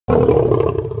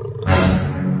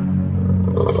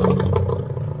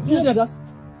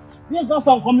Where's that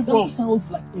sound coming from? That sounds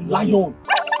like a lion.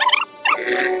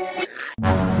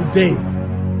 Today,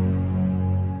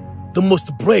 the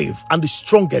most brave and the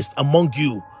strongest among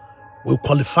you will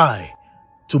qualify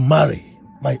to marry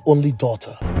my only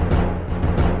daughter.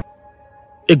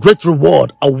 A great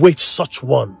reward awaits such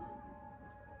one.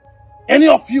 Any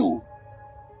of you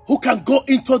who can go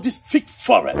into this thick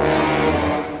forest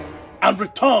and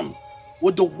return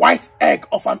with the white egg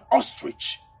of an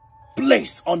ostrich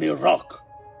placed on a rock,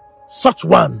 such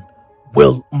one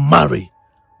will marry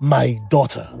my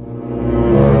daughter.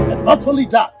 And not only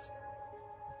that,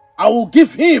 I will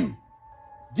give him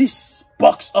this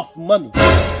box of money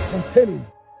containing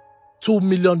 $2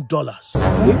 million.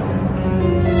 Okay?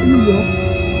 $2 million?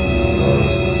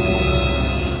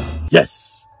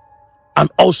 Yes, and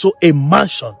also a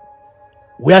mansion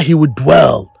where he will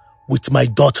dwell with my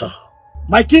daughter.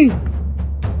 My king,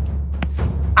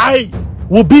 I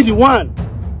will be the one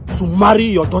to marry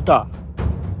your daughter.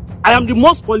 I am the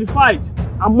most qualified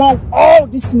among all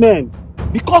these men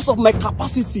because of my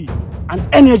capacity and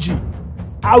energy.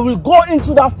 I will go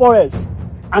into that forest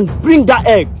and bring that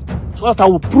egg so that I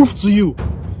will prove to you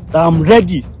that I'm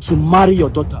ready to marry your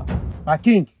daughter. My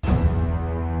king,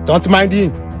 don't mind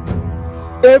him.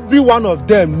 Every one of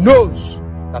them knows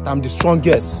that I'm the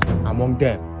strongest among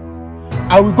them.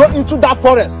 I will go into that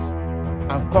forest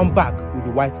and come back with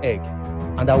the white egg.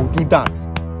 And I will do that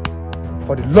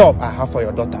for the love I have for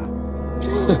your daughter.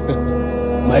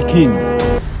 My king,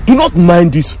 do not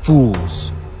mind these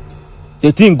fools.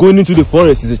 They think going into the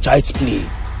forest is a child's play.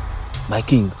 My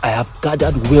king, I have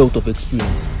gathered wealth of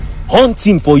experience,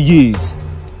 hunting for years.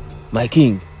 My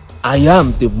king, I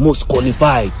am the most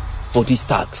qualified for this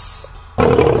task.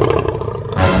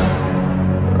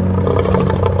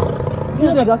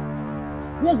 Where's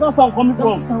that sound coming from?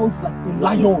 That sounds like a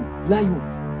lion. Lion.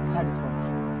 Inside this forest.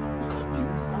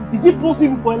 Is it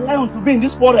possible for a lion to be in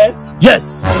this forest?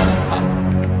 Yes,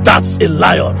 that's a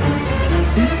lion.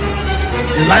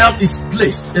 The lion is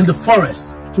placed in the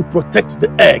forest to protect the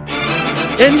egg.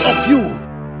 Any of you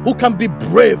who can be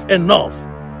brave enough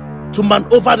to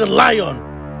maneuver the lion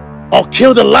or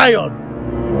kill the lion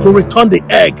to return the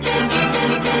egg,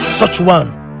 such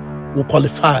one will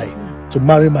qualify to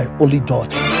marry my only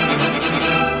daughter.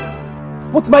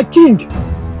 But my king,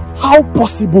 how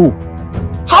possible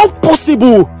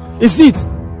is it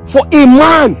for a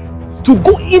man to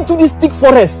go into this thick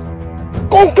forest,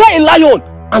 conquer a lion,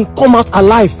 and come out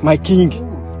alive, my king?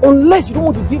 Unless you don't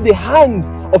want to give the hand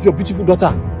of your beautiful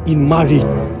daughter in marriage.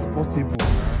 It's possible.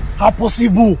 How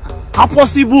possible? How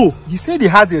possible? He said he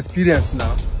has the experience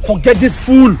now. Forget this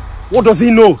fool. What does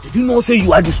he know? Did you not say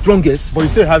you are the strongest? But you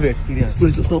say you have the experience.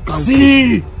 Experience does not count.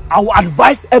 See, I will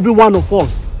advise every one of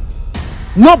us.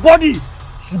 Nobody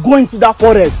should go into that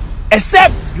forest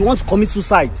except you want to commit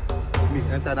suicide. Me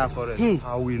enter that forest.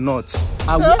 I will not.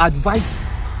 I will advise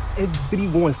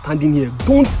everyone standing here,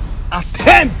 don't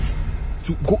attempt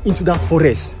to go into that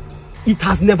forest. It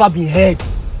has never been heard.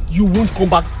 You won't come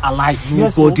back alive.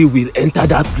 Nobody will enter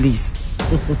that place.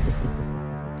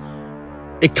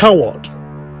 A coward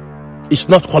is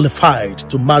not qualified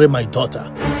to marry my daughter.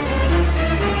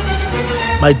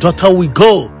 My daughter will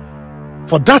go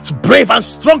for that brave and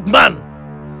strong man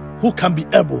who can be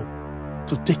able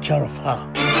to take care of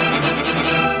her.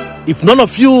 If none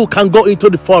of you can go into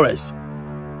the forest,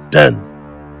 then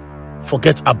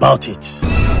forget about it.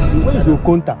 Where is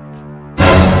Okonta?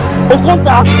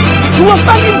 Okonta? You were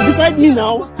standing beside me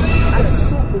now. I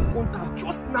saw Okonta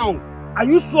just now. Are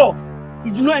you sure he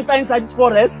did not enter inside this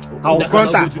forest?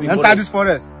 Okonta enter this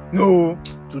forest? No.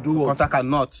 To do what? Okonta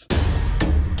cannot.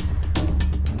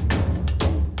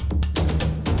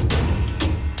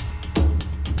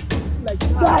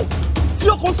 Guy, see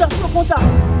Okonta, see Okonta.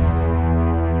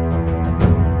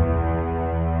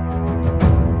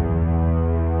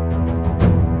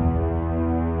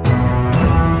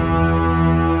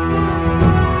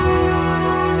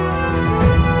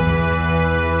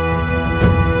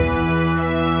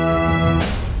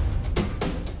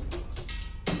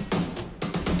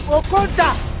 Okonta!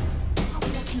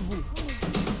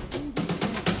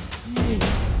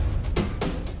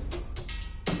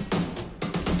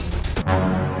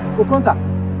 Okonta.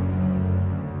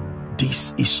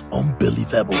 This is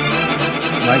unbelievable.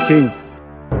 My king.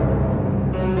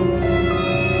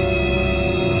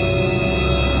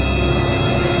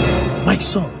 My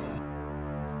son,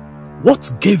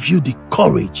 what gave you the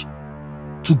courage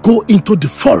to go into the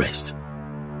forest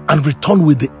and return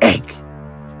with the egg,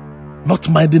 not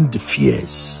minding the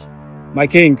fears? My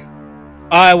king,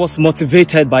 I was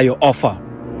motivated by your offer.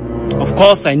 Of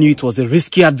course, I knew it was a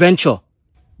risky adventure,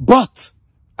 but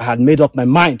I had made up my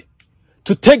mind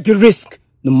to take the risk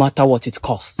no matter what it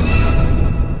costs.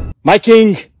 My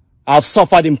king, I have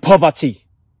suffered in poverty,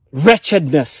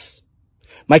 wretchedness.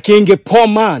 My king, a poor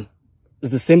man is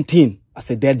the same thing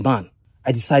as a dead man.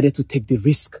 I decided to take the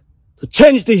risk to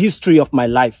change the history of my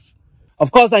life.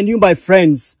 Of course, I knew my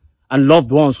friends and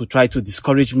loved ones would try to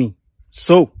discourage me.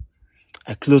 So,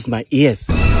 I closed my ears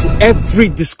to every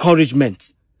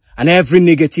discouragement and every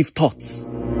negative thoughts.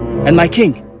 And my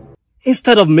king,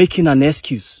 instead of making an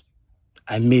excuse,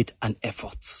 I made an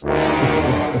effort.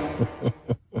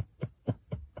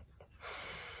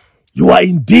 You are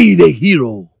indeed a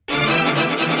hero.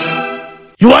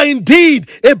 You are indeed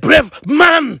a brave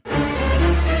man.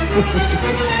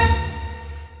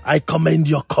 I commend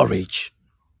your courage.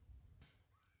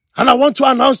 And I want to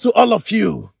announce to all of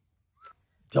you,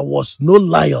 there was no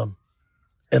lion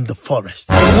in the forest.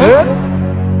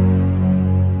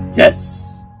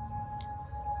 Yes.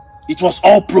 It was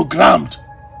all programmed.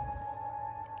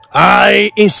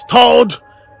 I installed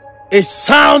a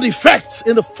sound effect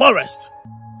in the forest,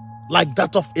 like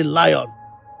that of a lion,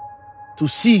 to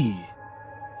see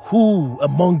who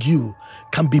among you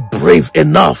can be brave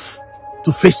enough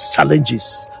to face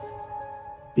challenges.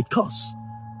 Because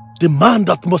the man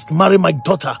that must marry my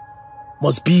daughter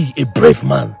must be a brave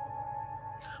man.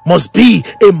 Must be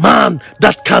a man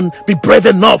that can be brave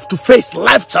enough to face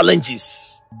life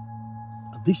challenges.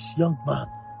 And this young man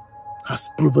has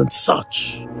proven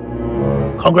such.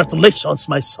 Congratulations,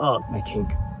 my son. My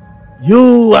king.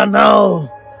 You are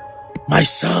now my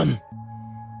son,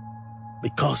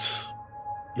 because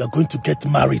you're going to get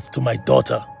married to my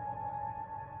daughter.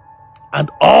 And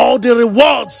all the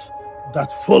rewards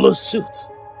that follow suit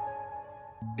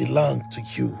belong to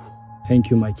you. Thank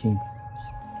you, my king.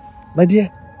 My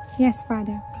dear. Yes,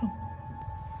 Father. Come.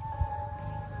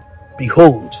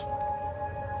 Behold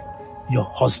your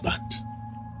husband.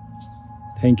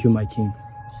 Thank you, my king.